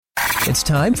It's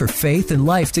time for Faith and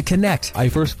Life to connect. I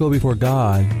first go before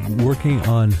God, working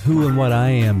on who and what I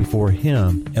am before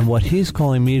Him and what He's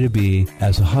calling me to be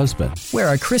as a husband. Where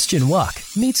our Christian walk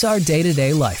meets our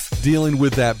day-to-day life. Dealing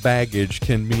with that baggage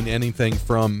can mean anything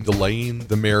from delaying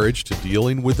the marriage to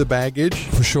dealing with the baggage.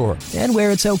 For sure. And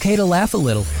where it's okay to laugh a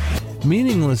little.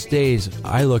 Meaningless days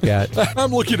I look at.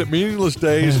 I'm looking at meaningless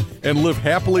days and live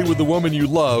happily with the woman you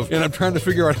love, and I'm trying to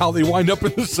figure out how they wind up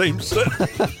in the same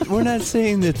sentence. We're not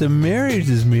saying that the marriage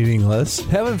is meaningless.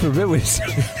 Heaven forbid we say.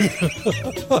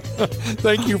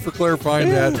 Thank you for clarifying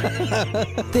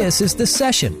that. This is The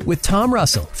Session with Tom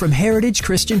Russell from Heritage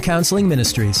Christian Counseling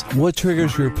Ministries. What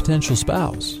triggers your potential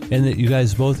spouse? And that you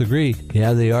guys both agree,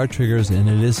 yeah, they are triggers, and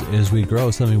it is, as we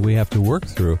grow, something we have to work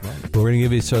through. But we're going to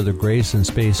give each other grace and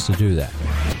space to do that.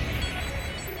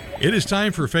 It is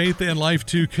time for Faith and Life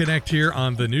to connect here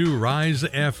on the new Rise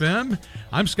FM.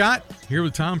 I'm Scott, here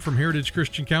with Tom from Heritage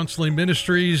Christian Counseling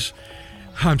Ministries.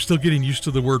 I'm still getting used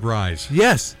to the word rise.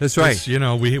 Yes, that's right. It's, you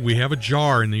know, we have a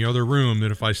jar in the other room that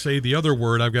if I say the other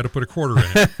word, I've got to put a quarter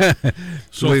in it.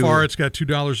 So far, it's got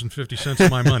 $2.50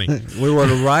 of my money. We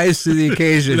want to rise to the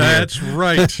occasion. That's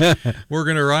right. We're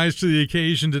going to rise to the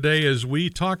occasion today as we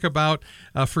talk about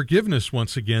forgiveness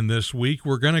once again this week.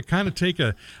 We're going to kind of take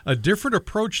a different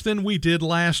approach than we did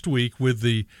last week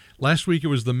last week it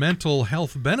was the mental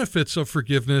health benefits of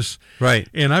forgiveness. Right.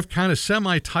 And I've kind of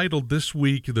semi-titled this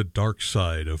week, The Dark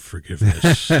Side of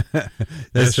Forgiveness.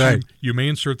 That's right. You may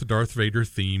insert the Darth Vader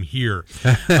theme here.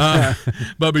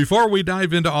 But before we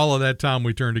dive into all of that, Tom,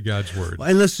 we turn to God's Word.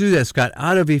 And let's do that, Scott.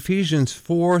 Out of Ephesians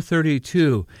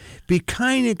 4:32, be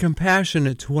kind and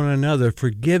compassionate to one another,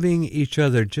 forgiving each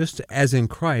other, just as in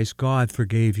Christ God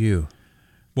forgave you.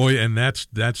 Boy, and that's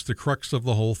the crux of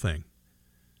the whole thing.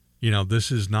 You know,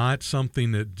 this is not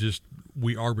something that just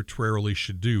we arbitrarily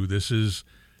should do. This is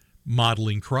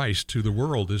modeling Christ to the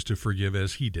world, is to forgive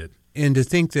as He did. And to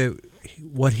think that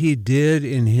what He did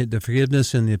in the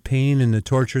forgiveness and the pain and the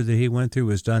torture that He went through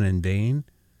was done in vain,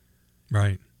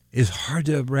 right, is hard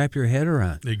to wrap your head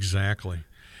around. Exactly.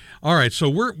 All right, so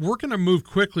we're going to move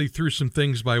quickly through some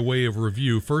things by way of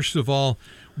review. First of all,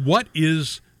 what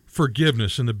is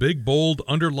forgiveness? And the big, bold,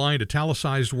 underlined,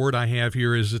 italicized word I have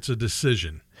here is it's a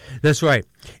decision. That's right.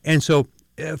 And so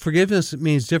forgiveness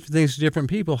means different things to different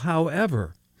people.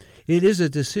 However, it is a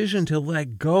decision to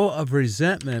let go of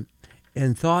resentment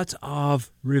and thoughts of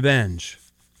revenge.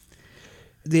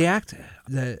 The act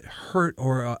that hurt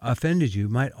or offended you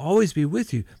might always be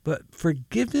with you, but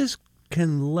forgiveness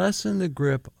can lessen the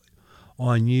grip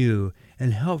on you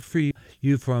and help free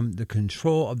you from the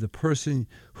control of the person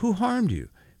who harmed you.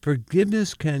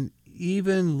 Forgiveness can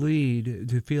even lead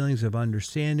to feelings of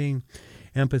understanding,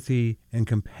 empathy, and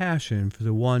compassion for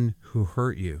the one who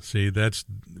hurt you. See, that's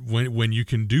when you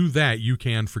can do that, you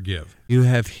can forgive. You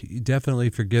have definitely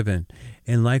forgiven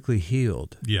and likely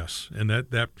healed. Yes, and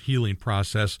that healing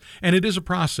process, and it is a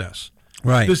process.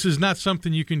 Right. This is not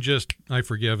something you can just, I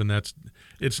forgive, and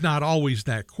it's not always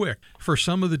that quick. For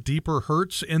some of the deeper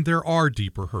hurts, and there are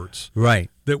deeper hurts. Right.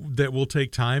 That will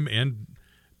take time and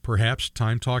perhaps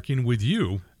time talking with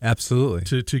you.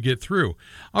 Absolutely. To get through.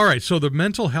 All right, so the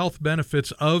mental health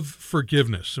benefits of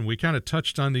forgiveness, and we kind of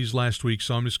touched on these last week,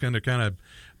 so I'm just going to kind of,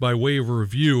 by way of a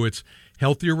review, it's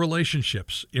healthier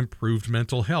relationships, improved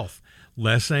mental health,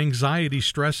 less anxiety,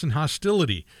 stress, and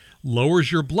hostility,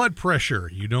 lowers your blood pressure.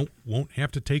 You won't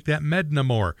have to take that med no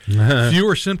more.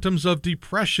 Fewer symptoms of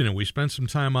depression, and we spent some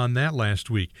time on that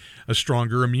last week. A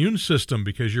stronger immune system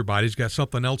because your body's got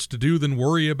something else to do than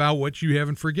worry about what you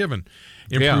haven't forgiven.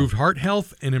 Improved heart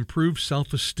health and improved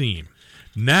self-esteem.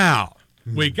 Now,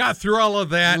 we got through all of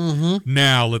that. Mm-hmm.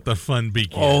 Now let the fun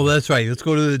begin. Oh, that's right. Let's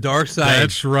go to the dark side.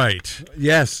 That's right.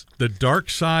 Yes. The dark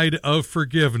side of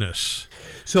forgiveness.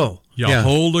 So, you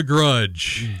hold a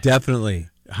grudge. Definitely.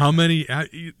 How many,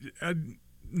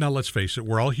 now let's face it,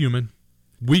 we're all human.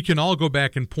 We can all go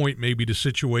back and point maybe to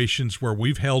situations where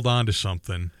we've held on to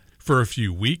something for a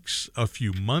few weeks, a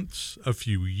few months, a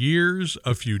few years,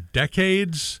 a few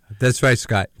decades. That's right,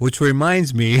 Scott. Which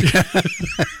reminds me.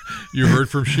 You heard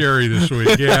from Sherry this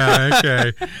week. Yeah,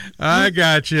 okay. I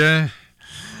got you.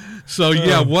 So,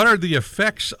 what are the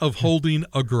effects of holding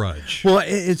a grudge? Well,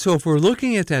 and so if we're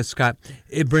looking at that, Scott,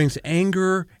 it brings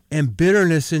anger and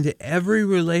bitterness into every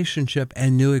relationship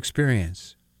and new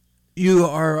experience. You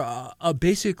are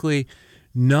basically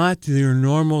not your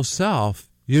normal self.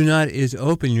 You're not as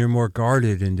open. You're more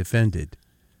guarded and defended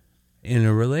in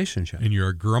a relationship. And you're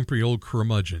a grumpy old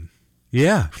curmudgeon.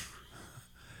 Yeah.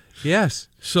 Yes.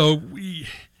 So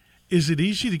is it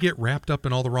easy to get wrapped up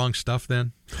in all the wrong stuff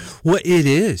then? Well, it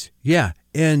is. Yeah.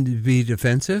 And be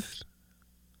defensive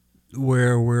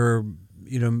where we're,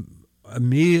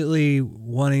 immediately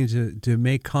wanting to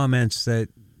make comments that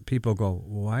people go,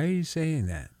 why are you saying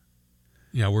that?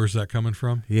 Yeah, where's that coming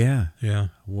from? Yeah. Yeah.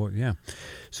 Well, yeah.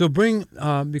 So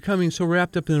becoming so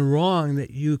wrapped up in the wrong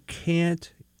that you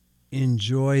can't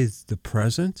enjoy the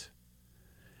present.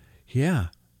 Yeah.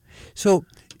 So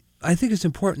I think it's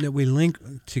important that we link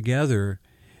together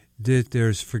that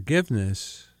there's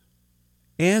forgiveness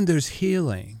and there's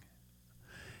healing.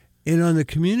 And on the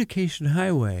communication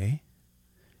highway,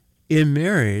 in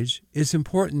marriage, it's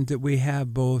important that we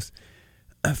have both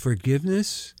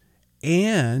forgiveness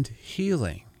and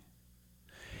healing.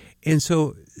 And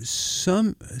so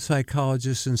some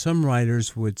psychologists and some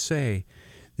writers would say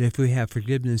that if we have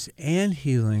forgiveness and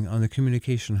healing on the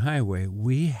communication highway,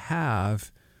 we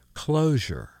have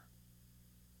closure,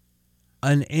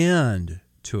 an end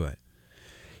to it.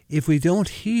 If we don't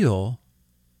heal,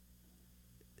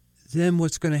 then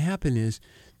what's going to happen is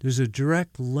there's a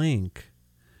direct link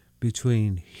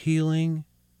between healing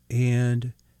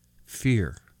and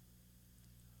fear.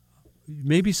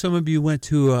 Maybe some of you went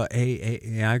to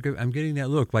I'm getting that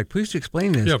look. Like, please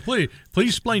explain this. Yeah, please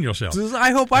explain yourself.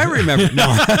 I hope I remember.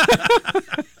 No.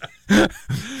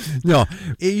 No.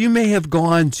 You may have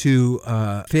gone to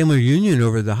family reunion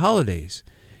over the holidays,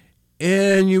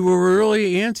 and you were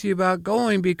really antsy about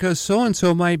going because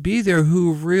so-and-so might be there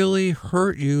who really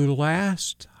hurt you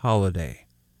last holiday.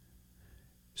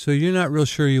 So you're not real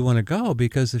sure you want to go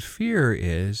because the fear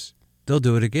is they'll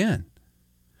do it again.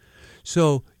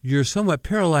 So you're somewhat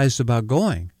paralyzed about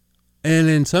going. And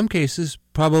in some cases,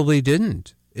 probably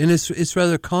didn't. And it's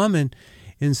rather common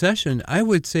in session. I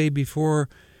would say before,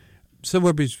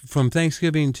 somewhere from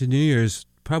Thanksgiving to New Year's,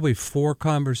 probably 4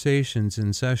 conversations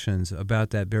in sessions about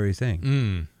that very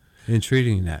thing in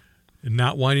treating that. And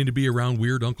not wanting to be around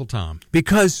weird Uncle Tom.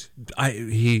 Because I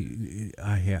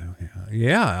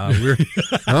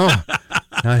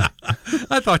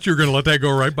thought you were going to let that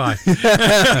go right by.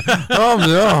 Oh,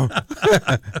 no.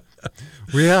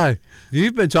 Yeah,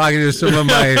 you've been talking to some of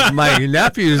my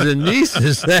nephews and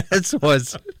nieces. That's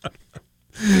what's...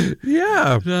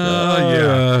 Yeah.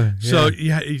 Yeah. So,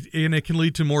 and it can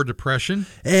lead to more depression.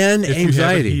 And if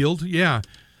anxiety. You haven't healed. Yeah.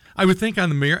 I would think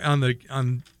in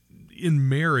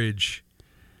marriage,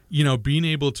 being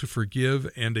able to forgive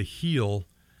and to heal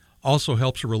also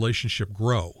helps a relationship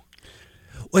grow.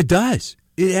 Well, it does.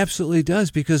 It absolutely does,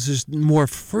 because there's more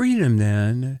freedom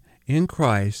then in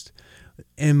Christ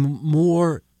and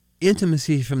more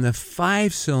intimacy from the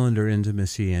 5-cylinder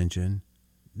intimacy engine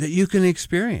that you can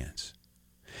experience.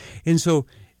 And so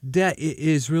that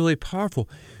is really powerful.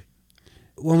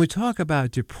 When we talk about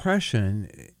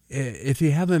depression, if you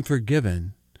haven't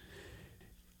forgiven,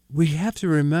 we have to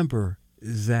remember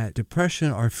that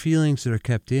depression are feelings that are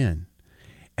kept in.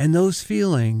 And those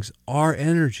feelings are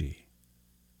energy.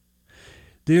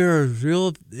 There is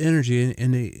real energy.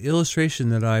 And the illustration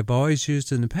that I've always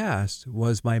used in the past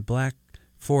was my black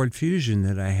Ford Fusion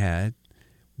that I had,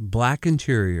 black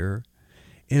interior.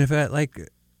 And if I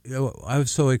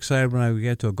was so excited when I would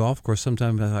get to a golf course,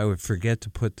 sometimes I would forget to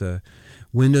put the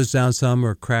windows down some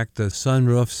or crack the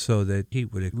sunroof so that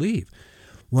heat would leave.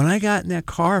 When I got in that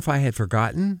car, if I had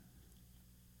forgotten,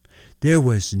 there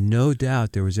was no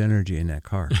doubt there was energy in that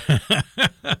car.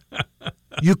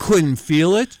 You couldn't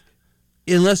feel it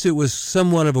unless it was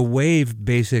somewhat of a wave,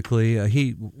 basically, a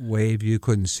heat wave. You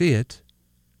couldn't see it,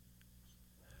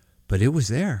 but it was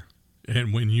there.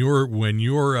 And when your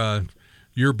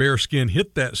bare skin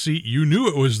hit that seat, you knew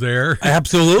it was there.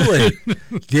 Absolutely.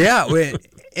 Yeah.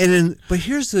 But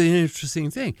here's the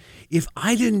interesting thing. If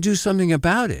I didn't do something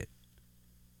about it,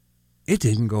 it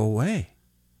didn't go away.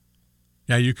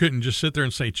 Yeah, you couldn't just sit there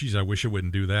and say, geez, I wish I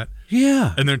wouldn't do that.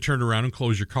 Yeah. And then turn around and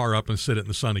close your car up and sit it in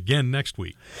the sun again next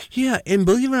week. Yeah, and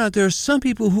believe it or not, there are some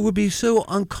people who would be so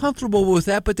uncomfortable with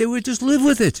that, but they would just live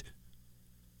with it.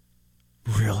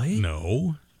 Really?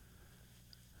 No.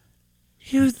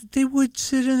 Yeah, they would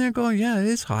sit in there going, yeah,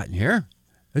 it's hot in here.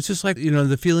 It's just like,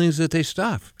 the feelings that they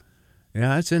stuff.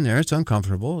 Yeah, it's in there. It's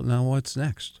uncomfortable. Now what's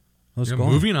next? Let's go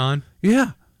moving on.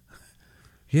 Yeah.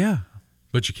 Yeah.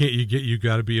 But you can't. You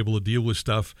got to be able to deal with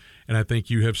stuff, and I think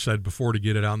you have said before, to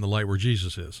get it out in the light where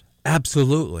Jesus is.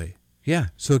 Absolutely. Yeah.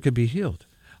 So it could be healed.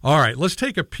 All right. Let's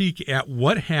take a peek at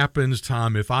what happens,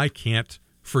 Tom, if I can't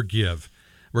forgive.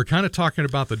 We're kind of talking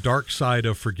about the dark side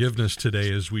of forgiveness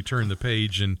today as we turn the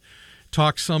page and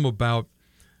talk some about,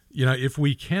 if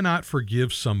we cannot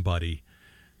forgive somebody,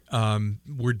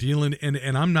 we're dealing,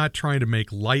 and I'm not trying to make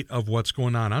light of what's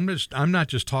going on. I'm not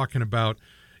just talking about,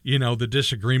 the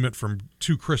disagreement from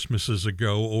 2 Christmases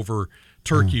ago over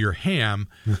turkey or ham.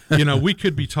 We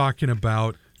could be talking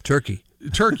about turkey.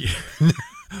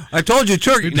 I told you,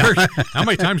 turkey. No. How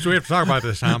many times do we have to talk about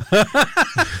this, Tom?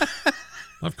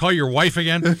 I'll call your wife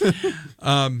again.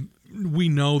 We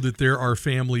know that there are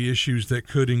family issues that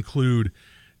could include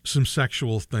some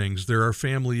sexual things. There are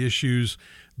family issues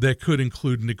that could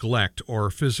include neglect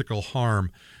or physical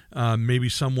harm. Maybe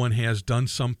someone has done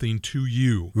something to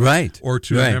you, right, or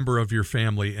to a member of your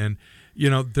family, and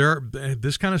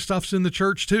this kind of stuff's in the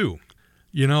church too.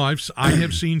 I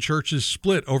have seen churches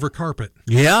split over carpet.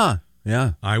 Yeah.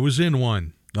 I was in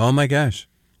one. Oh my gosh!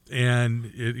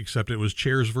 Except it was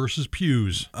chairs versus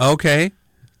pews. Okay.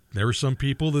 There were some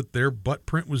people that their butt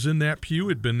print was in that pew,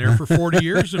 had been there for 40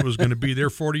 years, and was going to be there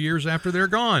 40 years after they're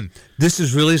gone. This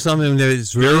is really something that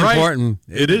is really important.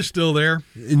 It is still there.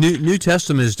 New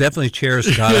Testament is definitely chairs,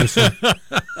 Scott.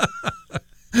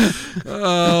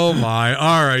 Oh, my.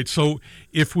 All right. So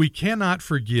if we cannot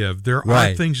forgive, there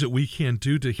are things that we can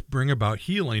do to bring about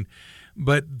healing,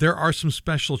 but there are some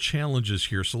special challenges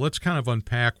here. So let's kind of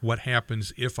unpack what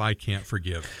happens if I can't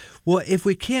forgive. Well, if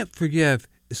we can't forgive,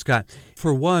 Scott,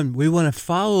 for one, we want to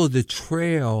follow the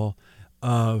trail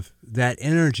of that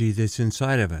energy that's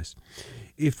inside of us.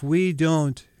 If we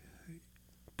don't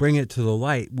bring it to the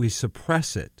light, we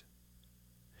suppress it.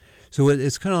 So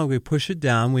it's kind of like we push it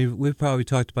down. We've probably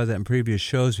talked about that in previous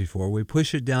shows before. We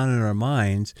push it down in our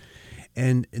minds,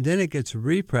 and then it gets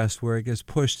repressed where it gets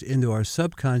pushed into our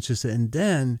subconscious, and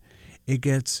then it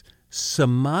gets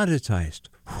somatized.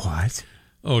 What?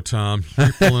 Oh, Tom,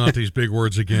 you're pulling out these big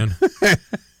words again.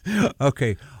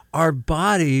 Okay. Our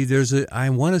body,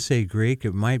 I want to say Greek,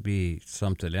 it might be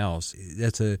something else.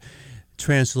 That's a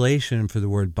translation for the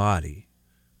word body.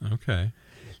 Okay.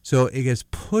 So it gets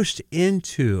pushed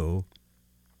into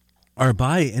our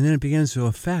body, and then it begins to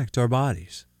affect our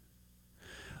bodies.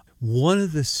 One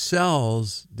of the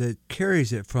cells that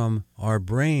carries it from our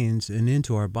brains and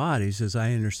into our bodies, as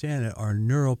I understand it, are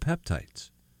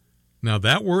neuropeptides. Now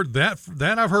that word, that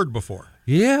I've heard before.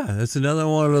 Yeah, that's another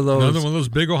one of those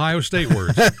big Ohio State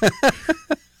words.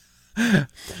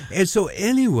 And so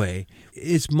anyway,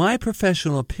 it's my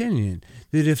professional opinion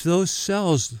that if those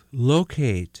cells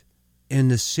locate in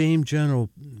the same general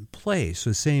place,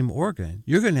 the same organ,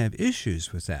 you're going to have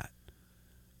issues with that.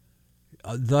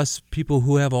 Thus, people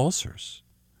who have ulcers,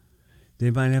 they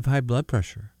might have high blood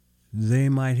pressure. They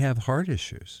might have heart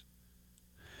issues.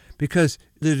 Because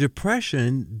the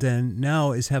depression then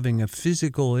now is having a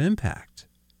physical impact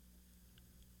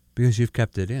because you've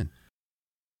kept it in.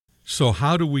 So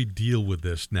how do we deal with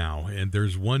this now? And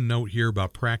there's one note here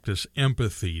about practice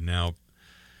empathy. Now,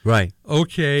 right.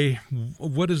 Okay,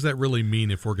 what does that really mean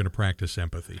if we're going to practice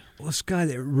empathy? Well, Scott,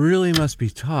 it really must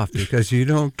be tough because you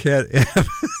don't get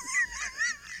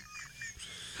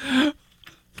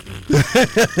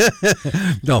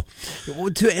No.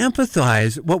 To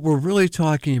empathize, what we're really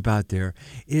talking about there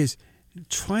is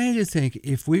trying to think,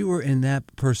 if we were in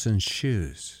that person's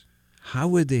shoes, how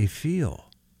would they feel?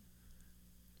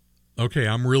 Okay,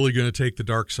 I'm really going to take the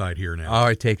dark side here now. All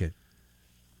right, take it.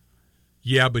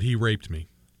 Yeah, but he raped me.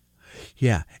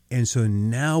 Yeah, and so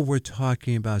now we're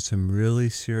talking about some really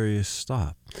serious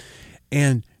stuff.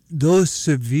 And those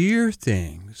severe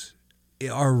things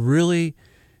are really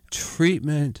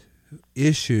treatment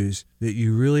issues that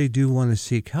you really do want to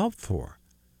seek help for,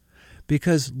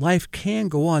 because life can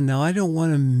go on. Now, I don't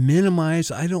want to minimize,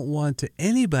 I don't want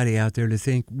anybody out there to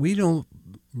think we don't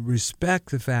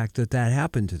respect the fact that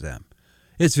happened to them.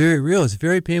 It's very real, it's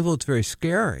very painful, it's very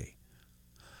scary.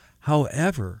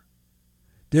 However,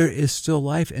 there is still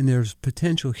life and there's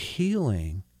potential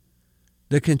healing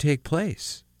that can take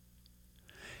place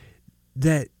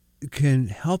that can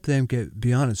help them get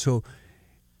beyond it. So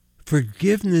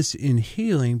forgiveness and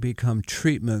healing become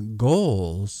treatment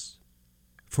goals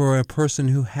for a person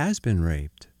who has been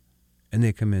raped and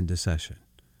they come into session.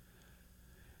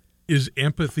 Is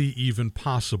empathy even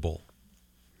possible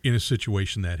in a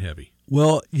situation that heavy?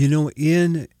 Well,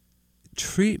 in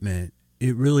treatment,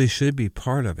 it really should be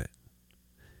part of it.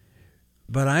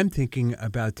 But I'm thinking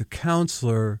about the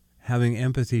counselor having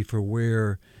empathy for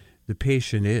where the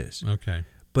patient is. Okay.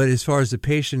 But as far as the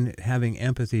patient having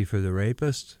empathy for the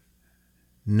rapist,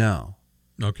 no.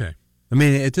 Okay. I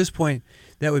mean, at this point,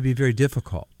 that would be very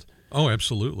difficult. Oh,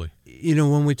 absolutely.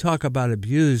 When we talk about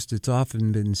abused, it's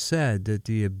often been said that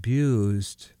the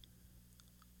abused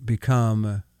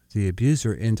become the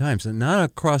abuser in time. So not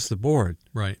across the board.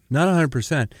 Right. Not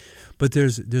 100%, but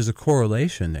there's a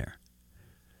correlation there.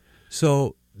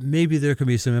 So maybe there can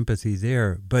be some empathy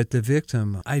there, but the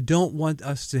victim, I don't want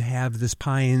us to have this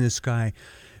pie in the sky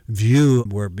view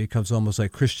where it becomes almost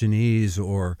like Christianese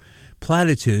or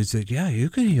platitudes that, yeah, you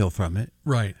can heal from it.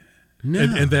 Right. No.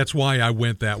 And that's why I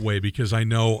went that way, because I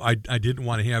know I didn't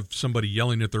want to have somebody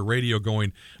yelling at their radio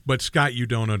going, but Scott, you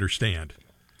don't understand.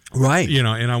 Right.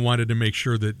 And I wanted to make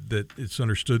sure that it's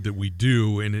understood that we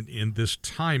do. And in this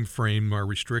time frame, our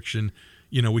restriction,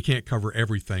 we can't cover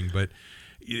everything. But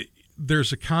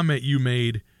there's a comment you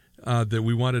made that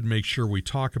we wanted to make sure we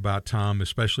talk about, Tom,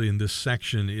 especially in this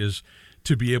section, is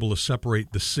to be able to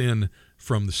separate the sin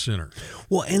from the sinner.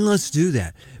 Well, and let's do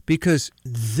that, because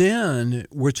then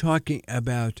we're talking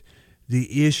about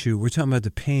the issue. We're talking about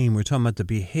the pain. We're talking about the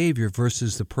behavior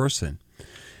versus the person.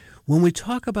 When we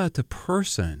talk about the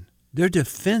person, their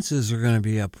defenses are going to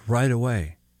be up right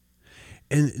away.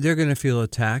 And they're going to feel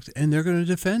attacked, and they're going to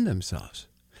defend themselves.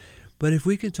 But if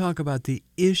we can talk about the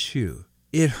issue,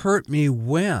 it hurt me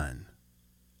when,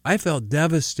 I felt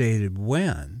devastated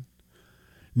when,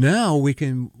 now we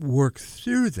can work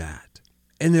through that.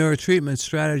 And there are treatment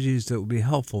strategies that will be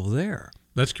helpful there.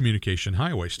 That's communication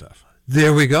highway stuff.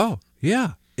 There we go.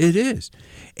 Yeah, it is.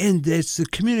 And it's the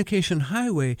communication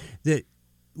highway that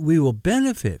we will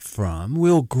benefit from,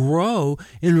 we'll grow,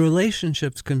 and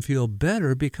relationships can feel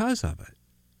better because of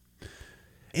it.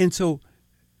 And so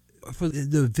for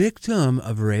the victim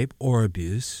of rape or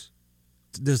abuse,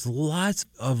 there's lots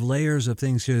of layers of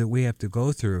things here that we have to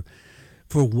go through.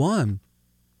 For one,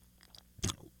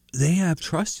 they have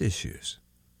trust issues.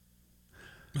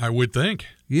 I would think.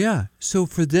 Yeah. So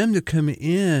for them to come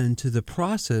into the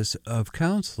process of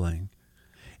counseling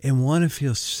and want to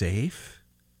feel safe,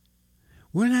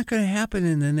 we're not going to happen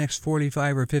in the next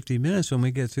 45 or 50 minutes when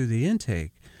we get through the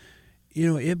intake.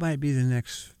 It might be the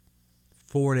next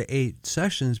 4 to 8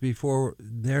 sessions before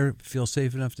they feel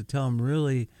safe enough to tell them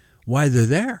really why they're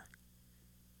there.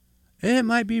 And it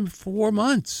might be 4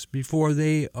 months before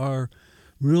they are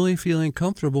really feeling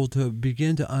comfortable to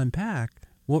begin to unpack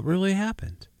what really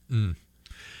happened. So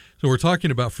we're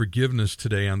talking about forgiveness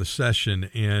today on the session,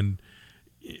 and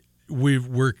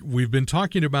we've been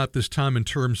talking about this, Tom, in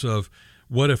terms of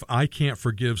what if I can't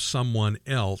forgive someone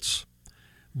else?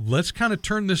 Let's kind of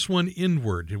turn this one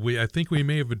inward. I think we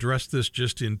may have addressed this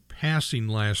just in passing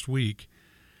last week.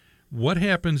 What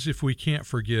happens if we can't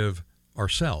forgive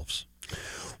ourselves?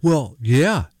 Well,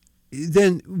 yeah.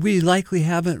 Then we likely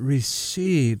haven't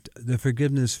received the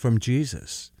forgiveness from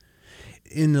Jesus.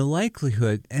 In the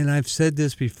likelihood, and I've said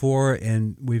this before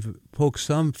and we've poked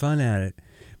some fun at it,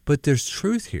 but there's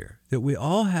truth here, that we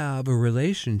all have a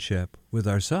relationship with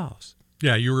ourselves.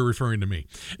 Yeah, you were referring to me.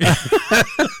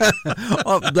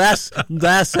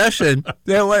 Last session,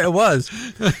 it was.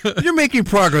 You're making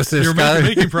progress there, Scott. You're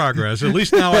making progress. At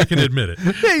least now I can admit it.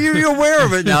 Yeah, you're aware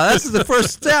of it now. That's the first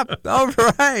step. All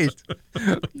right.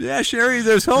 Yeah, Sherry,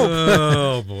 there's hope.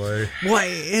 Oh, boy. Well,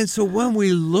 and so when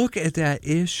we look at that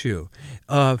issue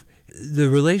of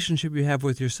the relationship you have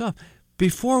with yourself,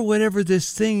 before whatever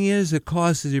this thing is that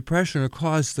caused the depression or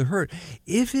caused the hurt,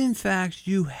 if in fact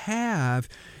you have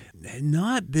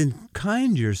not been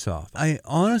kind to yourself.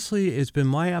 Honestly, it's been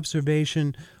my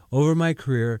observation over my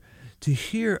career to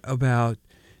hear about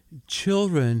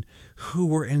children who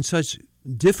were in such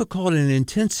difficult and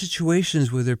intense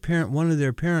situations with their parent, one of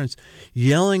their parents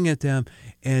yelling at them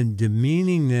and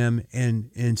demeaning them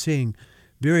and saying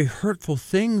very hurtful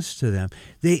things to them.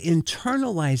 They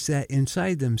internalize that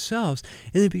inside themselves,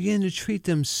 and they begin to treat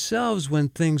themselves when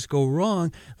things go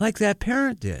wrong like that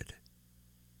parent did.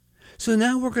 So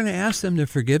now we're going to ask them to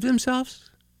forgive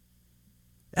themselves?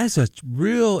 That's a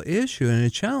real issue and a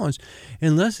challenge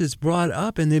unless it's brought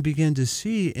up and they begin to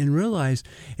see and realize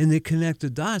and they connect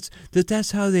the dots that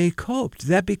that's how they coped.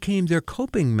 That became their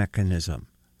coping mechanism.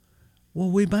 Well,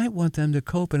 we might want them to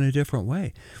cope in a different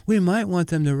way. We might want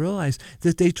them to realize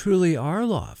that they truly are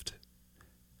loved.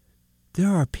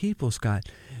 There are people, Scott,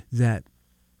 that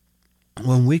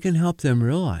when we can help them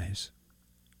realize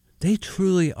they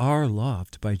truly are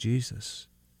loved by Jesus,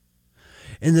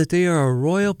 and that they are a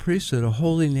royal priesthood, a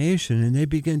holy nation, and they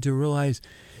begin to realize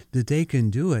that they can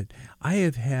do it. I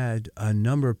have had a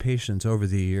number of patients over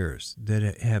the years that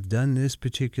have done this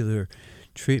particular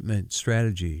treatment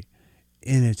strategy,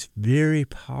 and it's very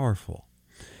powerful,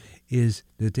 is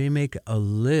that they make a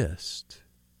list.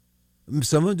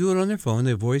 Some of them do it on their phone.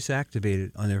 They voice activate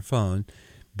it on their phone.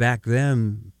 Back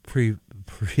then, pre-phone.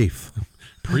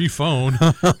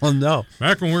 Oh, no.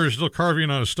 Back when we were still carving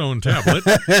on a stone tablet.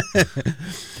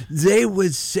 They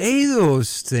would say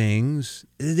those things.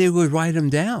 They would write them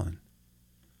down.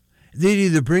 They'd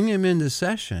either bring them into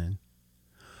session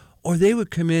or they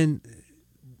would come in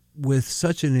with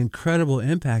such an incredible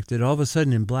impact that all of a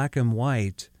sudden in black and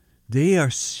white, they are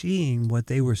seeing what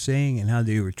they were saying and how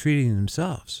they were treating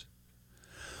themselves.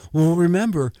 Well,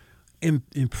 remember, In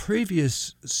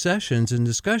previous sessions and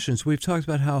discussions, we've talked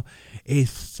about how a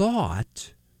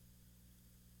thought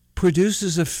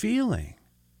produces a feeling.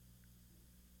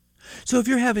 So if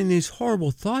you're having these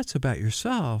horrible thoughts about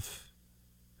yourself,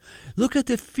 look at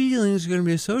the feelings going to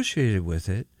be associated with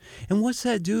it. And what's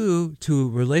that do to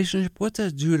relationship? What's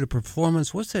that do to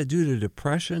performance? What's that do to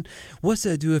depression? What's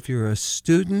that do if you're a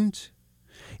student?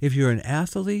 If you're an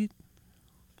athlete?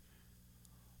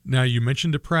 Now, you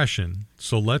mentioned depression,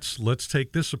 so let's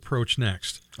take this approach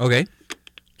next. Okay.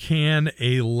 Can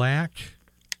a lack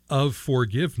of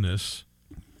forgiveness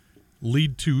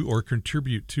lead to or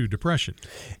contribute to depression?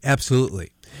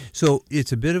 Absolutely. So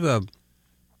it's a bit of a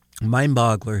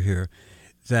mind-boggler here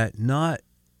that not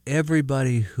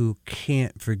everybody who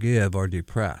can't forgive are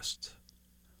depressed.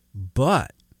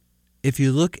 But if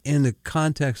you look in the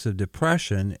context of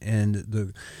depression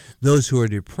and those who are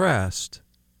depressed,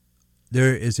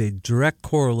 there is a direct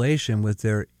correlation with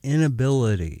their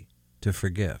inability to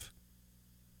forgive.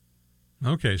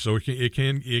 Okay, so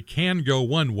it can go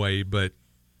one way, but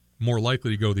more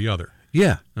likely to go the other.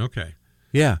 Yeah. Okay.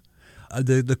 Yeah.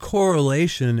 The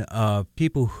correlation of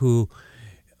people who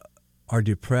are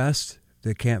depressed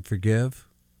that can't forgive,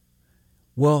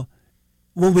 well,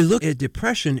 when we look at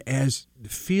depression as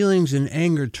feelings and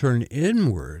anger turn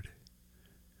inward,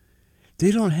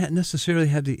 they don't necessarily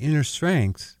have the inner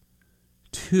strength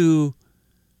to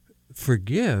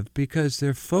forgive because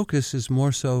their focus is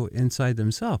more so inside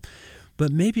themselves.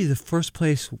 But maybe the first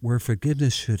place where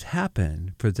forgiveness should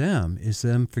happen for them is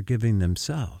them forgiving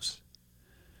themselves.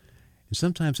 And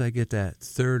sometimes I get that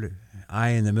third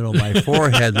eye in the middle of my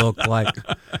forehead look like,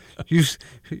 did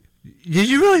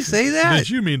you really say that? Did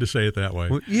you mean to say it that way?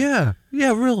 Well, yeah,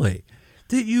 really.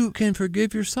 That you can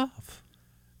forgive yourself.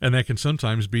 And that can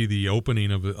sometimes be the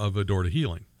opening of a door to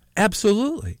healing.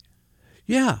 Absolutely.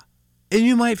 Yeah. And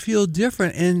you might feel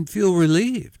different and feel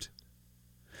relieved.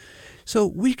 So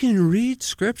we can read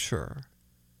Scripture.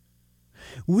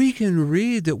 We can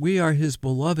read that we are His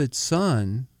beloved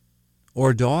son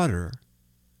or daughter.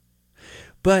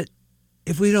 But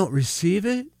if we don't receive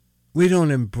it, we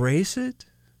don't embrace it,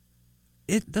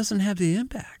 it doesn't have the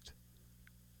impact.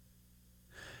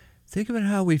 Think about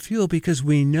how we feel because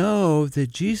we know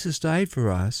that Jesus died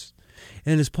for us.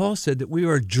 And as Paul said, that we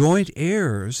are joint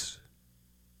heirs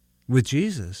with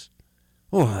Jesus.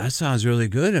 Oh, that sounds really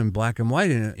good in black and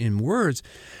white in words.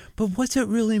 But what's it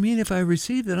really mean if I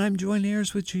receive that I'm joint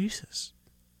heirs with Jesus?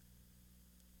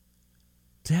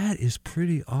 That is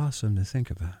pretty awesome to think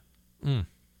about. Mm.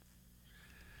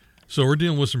 So we're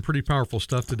dealing with some pretty powerful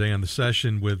stuff today on the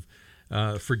session with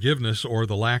forgiveness or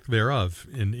the lack thereof,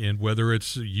 and whether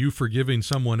it's you forgiving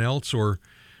someone else or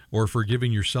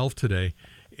forgiving yourself today.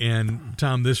 And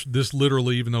Tom, this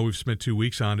literally, even though we've spent 2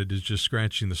 weeks on it, is just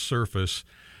scratching the surface.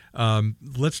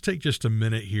 Let's take just a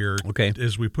minute here, okay,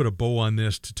 as we put a bow on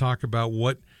this to talk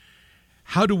about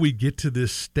how do we get to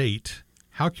this state?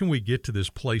 How can we get to this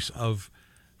place of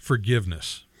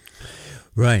forgiveness?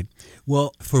 Right.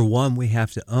 Well, for one, we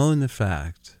have to own the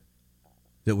fact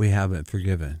that we haven't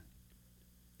forgiven.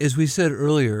 As we said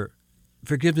earlier,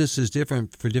 forgiveness is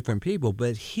different for different people,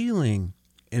 but healing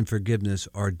and forgiveness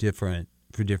are different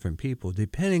for different people,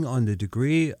 depending on the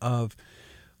degree of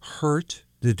hurt,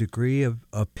 the degree of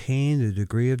pain, the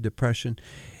degree of depression,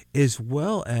 as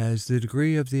well as the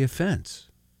degree of the offense.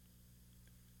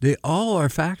 They all are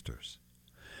factors.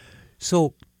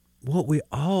 So what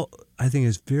I think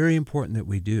is very important that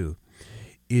we do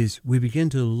is we begin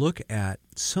to look at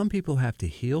some people have to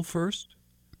heal first.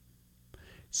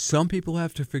 Some people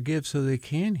have to forgive so they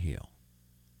can heal.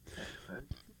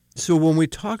 So when we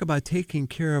talk about taking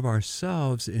care of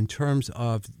ourselves in terms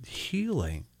of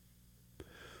healing,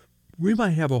 we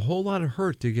might have a whole lot of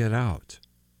hurt to get out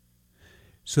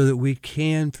so that we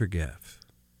can forgive.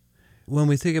 When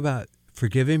we think about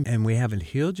forgiving and we haven't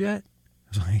healed yet,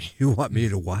 it's like, you want me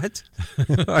to what?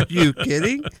 Are you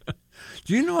kidding?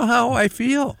 Do you know how I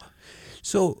feel?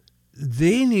 So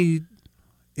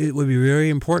it would be very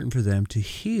important for them to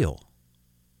heal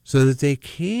so that they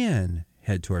can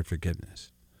head toward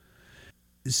forgiveness.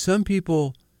 Some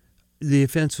people, the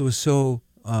offense was so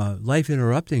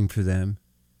life-interrupting for them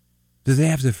that they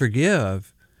have to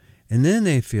forgive, and then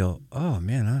they feel, oh,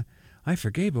 man, I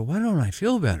forgave, but why don't I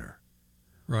feel better?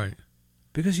 Right.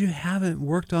 Because you haven't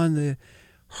worked on the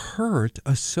hurt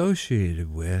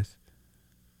associated with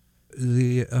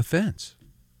the offense.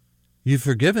 You've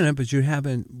forgiven it, but you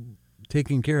haven't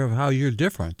taken care of how you're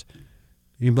different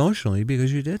emotionally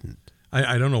because you didn't.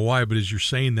 I don't know why, but as you're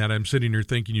saying that, I'm sitting here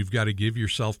thinking you've got to give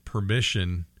yourself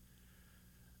permission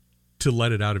to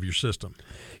let it out of your system.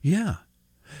 Yeah.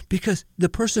 Because the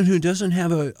person who doesn't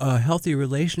have a healthy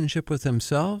relationship with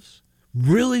themselves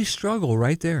really struggle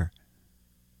right there.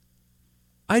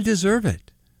 I deserve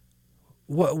it.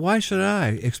 Why should I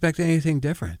expect anything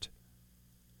different?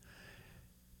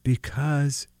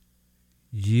 Because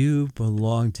you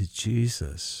belong to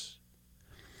Jesus.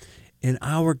 And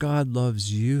our God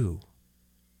loves you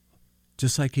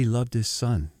just like he loved his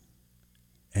son.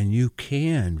 And you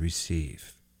can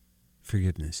receive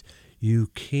forgiveness. You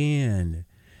can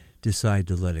decide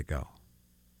to let it go.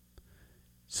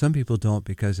 Some people don't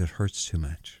because it hurts too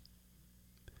much.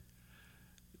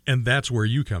 And that's where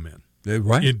you come in.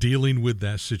 Right. In dealing with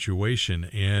that situation.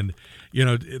 And,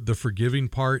 the forgiving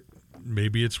part,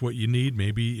 maybe it's what you need.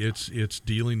 Maybe it's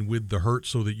dealing with the hurt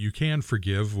so that you can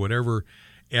forgive, whatever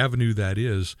avenue that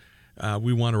is.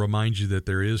 We want to remind you that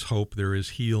there is hope, there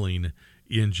is healing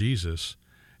in Jesus.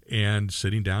 And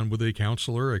sitting down with a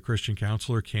counselor, a Christian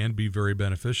counselor, can be very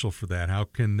beneficial for that. How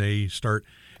can they start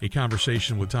a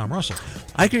conversation with Tom Russell?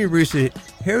 I can be reached at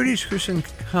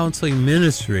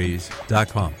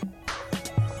heritagechristiancounselingministries.com.